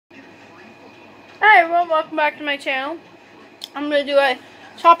Hi everyone, welcome back to my channel. I'm going to do a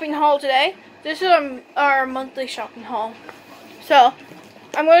shopping haul today. This is our monthly shopping haul. So,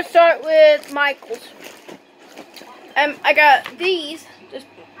 I'm going to start with Michael's. I got these.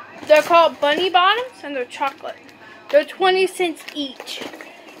 They're called Bunny Bottoms and they're chocolate. They're 20 cents each.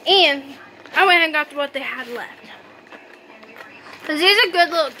 And I went and got what they had left. Because these are good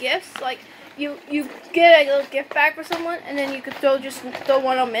little gifts. Like, you get a little gift bag for someone and then you could just throw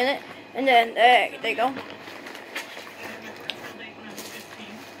one of them in it. And then, there you go.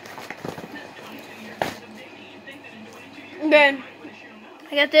 And then,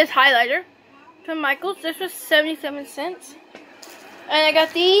 I got this highlighter from Michael's. This was 77 cents. And I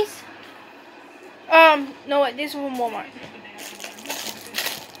got these. No wait, these are from Walmart.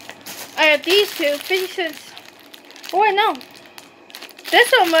 I got these two, 50 cents. Oh wait, no. This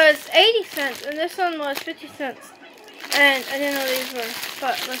one was 80 cents, and this one was 50 cents. And I didn't know these were,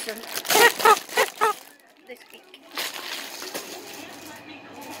 but listen. They speak.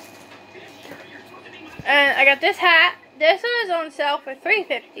 And I got this hat. This one is on sale for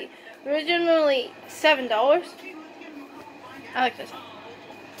 $3.50. Originally $7. I like this one.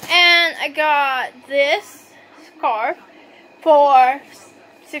 And I got this scarf for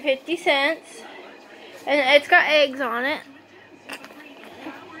 50 cents. And it's got eggs on it.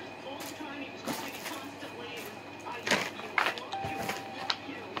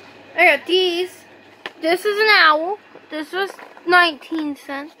 I got these. This is an owl. This was 19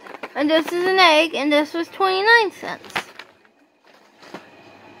 cents. And this is an egg. And this was 29 cents.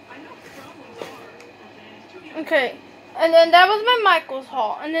 Okay. And then that was my Michael's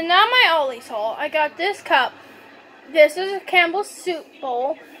haul. And then now my Ollie's haul. I got this cup. This is a Campbell's soup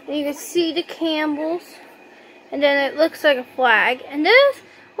bowl. And you can see the Campbell's. And then it looks like a flag. And this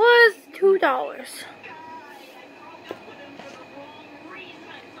was $2.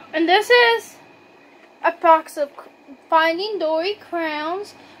 And this is a box of Finding Dory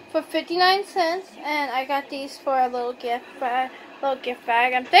crowns for 59 cents. And I got these for a little gift bag.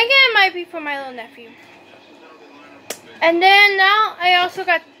 I'm thinking it might be for my little nephew. And then now I also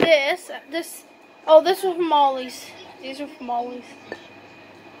got this. This was from Ollie's. These are from Ollie's.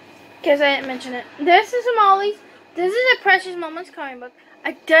 Because I didn't mention it. This is from Ollie's. This is a Precious Moments comic book.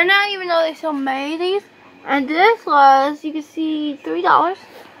 I did not even know they still made these. And this was, you can see, $3.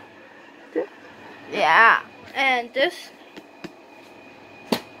 Yeah. And this.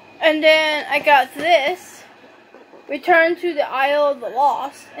 And then I got this. Return to the Isle of the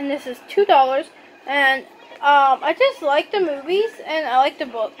Lost. And this is $2. And I just like the movies and I like the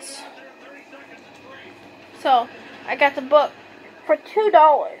books. So, I got the book for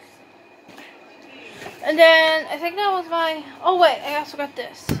 $2. And then, I think that was my... Oh, wait, I also got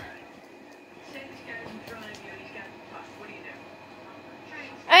this.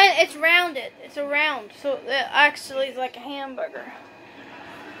 And it's rounded. It's a round. So, it actually is like a hamburger.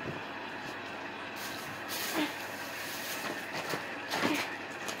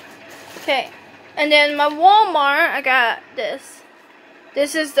 Okay. And then my Walmart, I got this.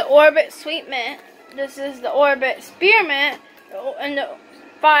 This is the Orbit Sweet Mint. This is the Orbit Spearmint. And the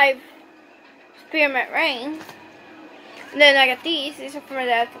 5 Spearmint Rain. And then I got these. These are for my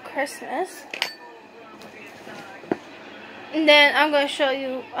dad for Christmas. And then I'm going to show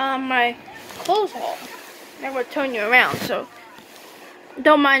you my clothes haul. I'm going to turn you around, so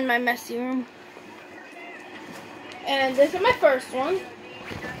don't mind my messy room. And this is my first one.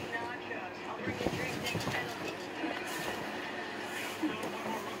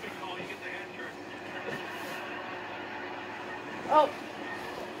 Oh,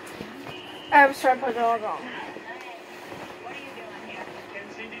 I was trying to put it all wrong.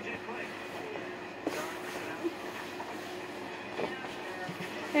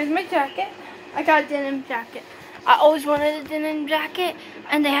 Here's my jacket. I got a denim jacket. I always wanted a denim jacket,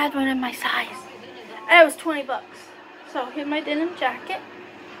 and they had one in my size. And it was 20 bucks. So here's my denim jacket.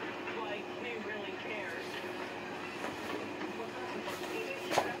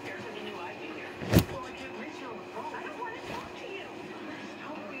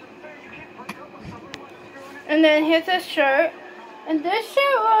 And then here's this shirt. And this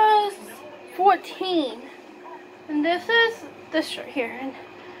shirt was $14. And this is this shirt here. And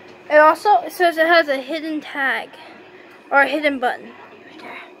it also says it has a hidden tag. Or a hidden button. Right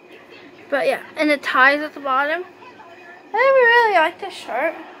there. But yeah. And the ties at the bottom. I really like this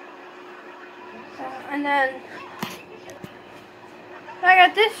shirt. And then I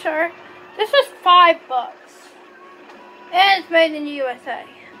got this shirt. This was $5. And it's made in the USA.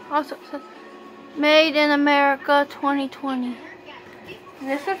 Also it says Made in America 2020. And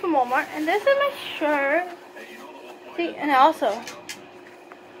this is from Walmart. And this is my shirt. See, and also,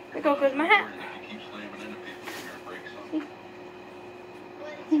 it goes with my hat.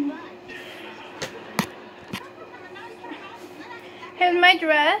 my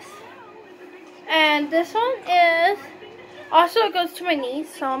dress. And this one is, also it goes to my knees,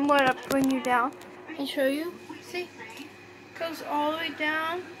 so I'm going to bring you down and show you. See? Goes all the way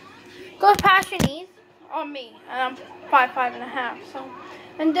down. Goes past your knees on me. And I'm 5'5.5". So,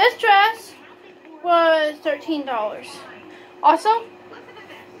 and this dress was $13. Also,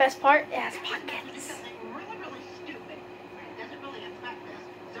 best part, it has pockets.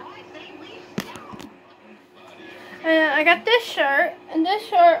 And I got this shirt, and this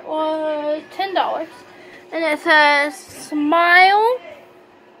shirt was $10. And it says, smile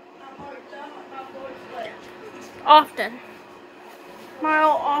often. Smile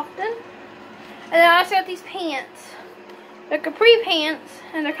often. And then I also got these pants. They're capri pants,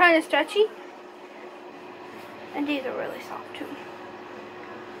 and they're kind of stretchy. And these are really soft too.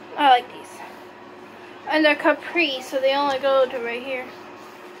 I like these. And they're capri, so they only go to right here.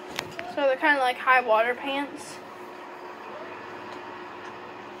 So they're kind of like high water pants.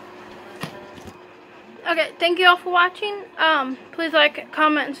 Okay, thank you all for watching. Please like,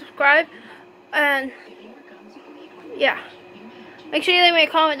 comment, and subscribe. And yeah, make sure you leave me a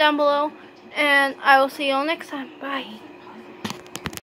comment down below. And I will see you all next time. Bye.